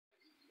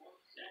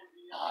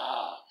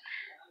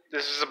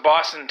This is a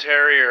Boston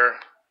Terrier.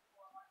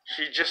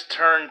 She just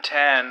turned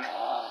 10.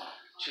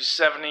 She's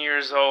 70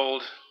 years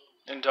old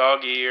in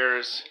doggy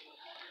years.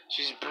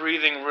 She's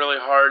breathing really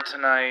hard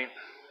tonight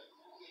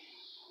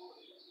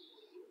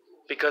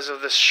because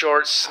of the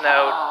short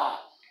snout.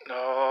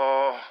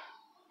 Oh,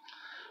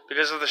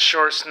 because of the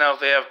short snout,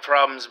 they have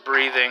problems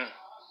breathing.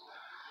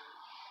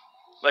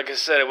 Like I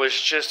said, it was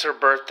just her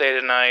birthday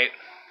tonight.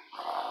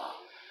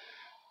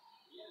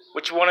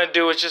 What you want to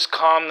do is just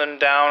calm them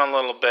down a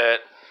little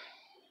bit.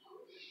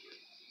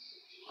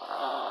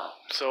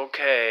 It's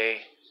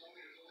okay.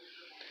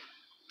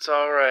 It's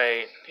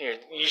alright. Here,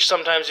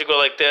 sometimes you go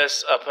like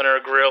this, up in her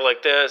grill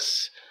like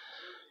this,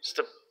 just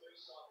to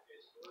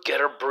get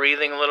her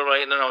breathing a little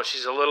right. No,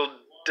 she's a little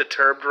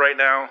disturbed right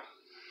now.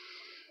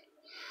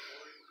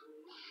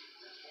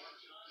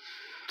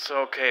 It's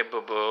okay,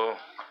 boo-boo.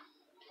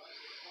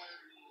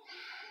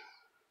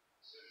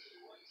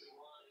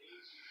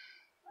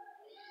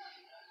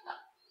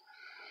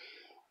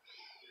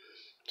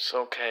 It's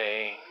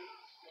okay.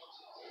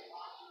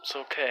 It's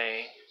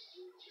okay.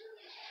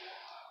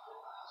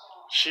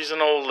 She's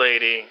an old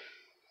lady.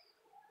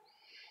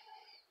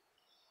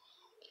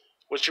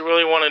 What you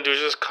really want to do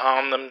is just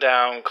calm them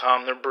down,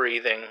 calm their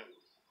breathing.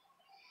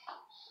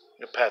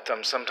 You pet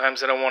them.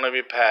 Sometimes they don't want to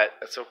be pet.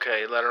 It's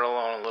okay. Let her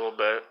alone a little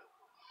bit.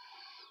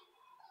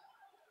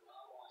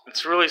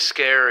 It's really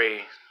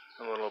scary,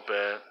 a little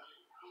bit.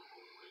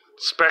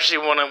 Especially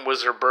when it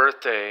was her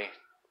birthday.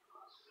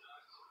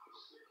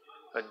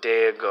 A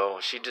day ago.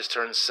 She just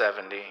turned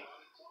 70.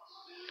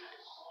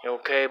 You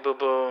okay,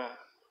 boo-boo?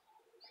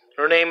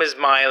 Her name is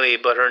Miley,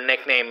 but her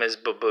nickname is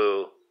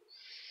Boo-Boo.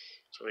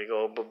 So we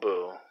go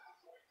Boo-Boo.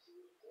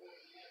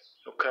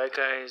 Okay,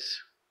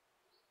 guys?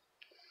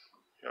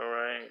 You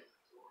alright?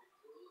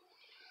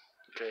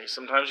 Okay,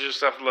 sometimes you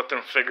just have to let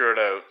them figure it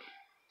out.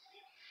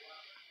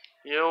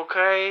 You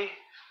okay?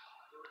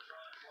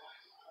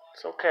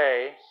 It's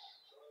okay.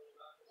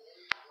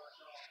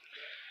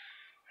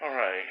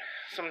 Alright.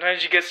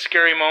 Sometimes you get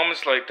scary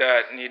moments like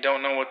that and you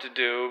don't know what to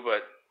do,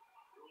 but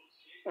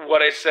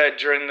what I said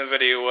during the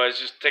video was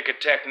just take a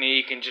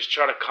technique and just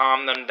try to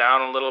calm them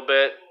down a little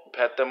bit.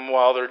 Pet them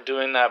while they're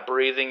doing that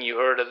breathing. You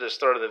heard at the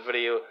start of the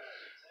video.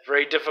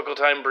 Very difficult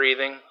time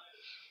breathing.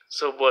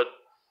 So what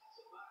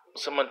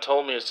someone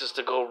told me is just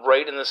to go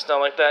right in the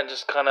snout like that and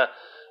just kind of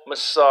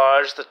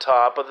massage the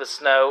top of the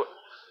snout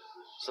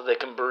so they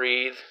can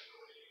breathe.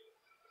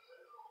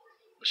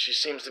 She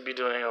seems to be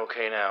doing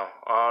okay now.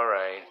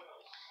 Alright.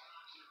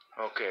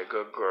 Okay,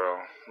 good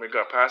girl. We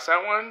got past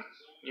that one?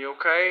 You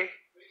okay?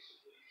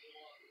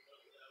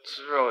 It's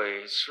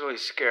really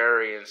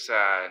scary and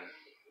sad.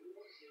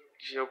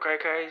 Is she okay,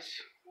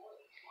 guys?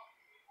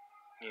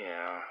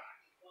 Yeah.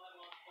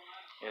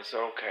 It's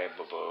okay,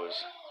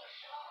 boo-boos.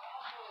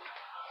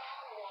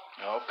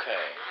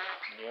 Okay.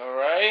 You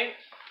alright?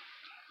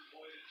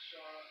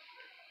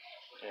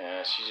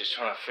 Yeah, she's just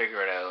trying to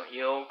figure it out.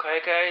 You okay,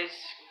 guys?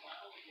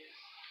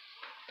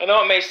 I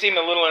know it may seem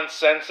a little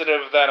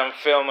insensitive that I'm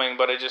filming,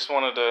 but I just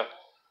wanted to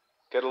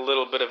get a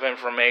little bit of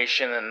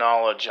information and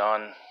knowledge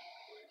on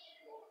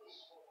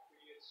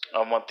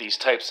what these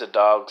types of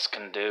dogs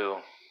can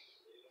do.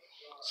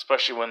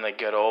 Especially when they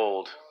get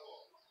old.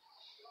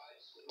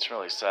 It's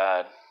really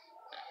sad.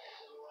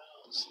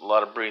 There's a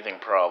lot of breathing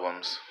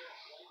problems.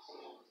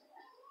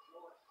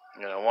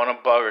 You don't want to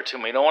bug her too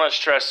much. You don't want to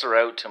stress her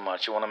out too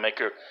much. You want to make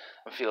her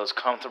feel as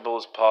comfortable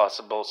as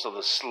possible, so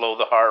to slow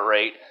the heart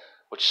rate,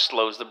 which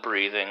slows the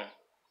breathing.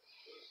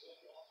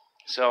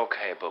 It's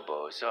okay,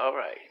 boo-boo. It's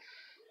alright.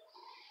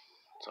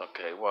 It's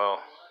okay.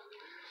 Well,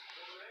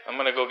 I'm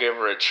going to go give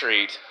her a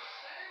treat.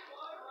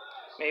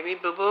 Maybe,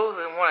 boo-boo,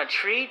 you want a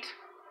treat?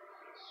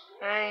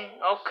 Hey,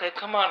 okay,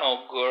 come on,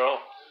 old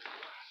girl.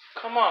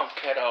 Come on,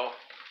 kiddo.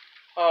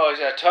 Oh,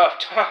 it's a tough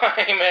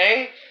time,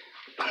 eh?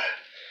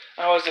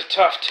 That was a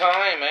tough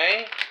time,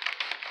 eh?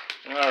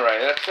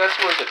 Alright,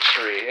 that's worth a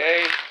treat,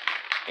 eh?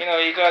 You know,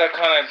 you gotta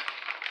kind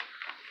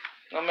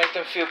of make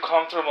them feel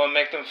comfortable and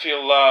make them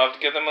feel loved.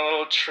 Give them a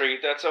little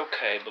treat. That's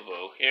okay,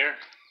 boo-boo. Here.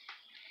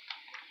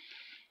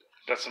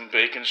 Got some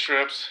bacon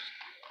strips.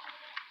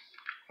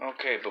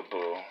 Okay,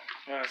 boo-boo.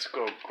 Let's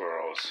go,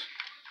 girls.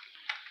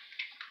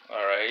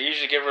 Alright, I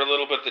usually give her a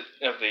little bit of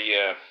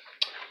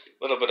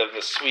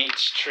the sweet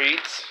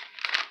treats,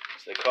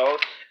 as they call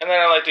it. And then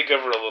I like to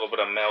give her a little bit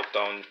of milk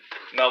bone,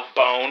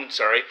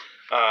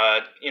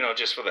 you know,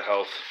 just for the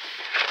health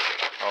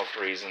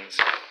reasons.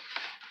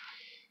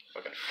 If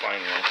I can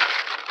find one.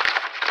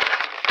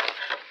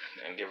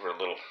 And give her a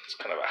little, it's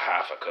kind of a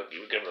half a cookie.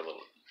 We give her a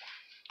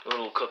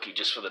little cookie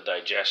just for the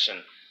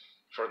digestion.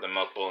 For the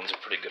milk bones are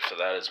pretty good for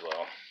that as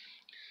well.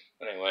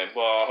 Anyway,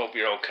 well, I hope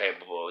you're okay,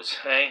 boys.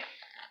 Hey?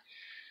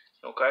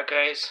 Okay,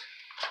 guys?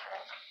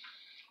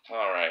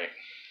 Alright.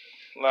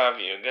 Love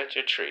you. Get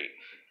your treat.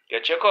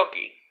 Get your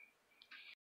cookie.